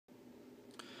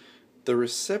The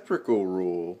reciprocal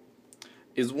rule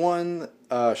is one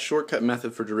shortcut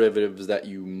method for derivatives that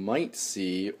you might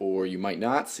see or you might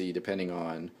not see depending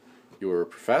on your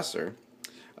professor.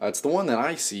 It's the one that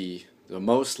I see the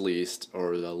most least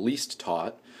or the least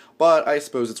taught, but I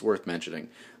suppose it's worth mentioning.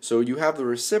 So you have the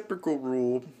reciprocal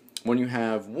rule when you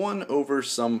have 1 over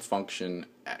some function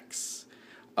x.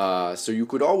 So you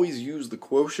could always use the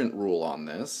quotient rule on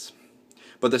this,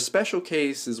 but the special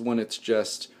case is when it's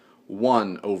just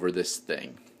 1 over this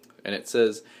thing. And it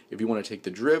says if you want to take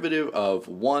the derivative of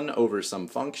 1 over some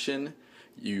function,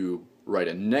 you write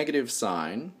a negative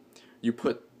sign, you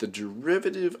put the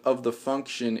derivative of the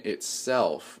function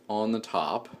itself on the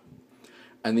top,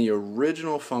 and the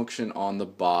original function on the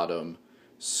bottom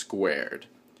squared.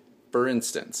 For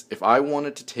instance, if I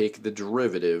wanted to take the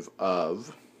derivative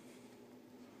of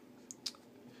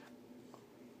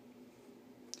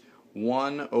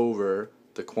 1 over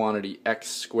the quantity x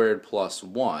squared plus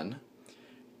 1,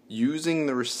 using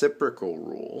the reciprocal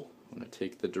rule, I'm going to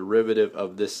take the derivative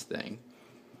of this thing.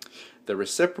 The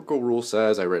reciprocal rule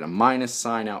says I write a minus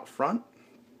sign out front.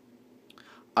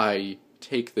 I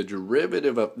take the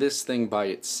derivative of this thing by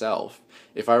itself.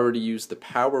 If I were to use the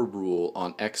power rule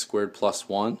on x squared plus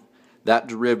 1, that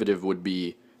derivative would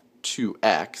be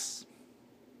 2x.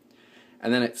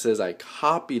 And then it says I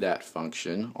copy that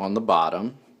function on the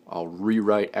bottom. I'll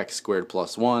rewrite x squared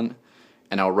plus 1,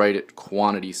 and I'll write it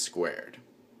quantity squared.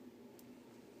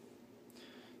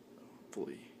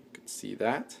 Hopefully you can see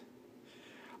that.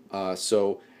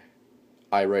 So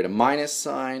I write a minus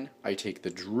sign, I take the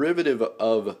derivative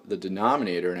of the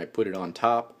denominator and I put it on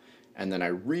top, and then I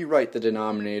rewrite the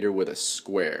denominator with a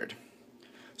squared.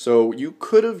 So you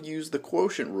could have used the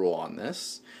quotient rule on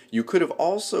this. You could have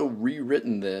also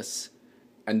rewritten this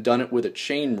and done it with a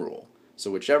chain rule.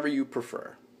 So whichever you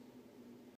prefer.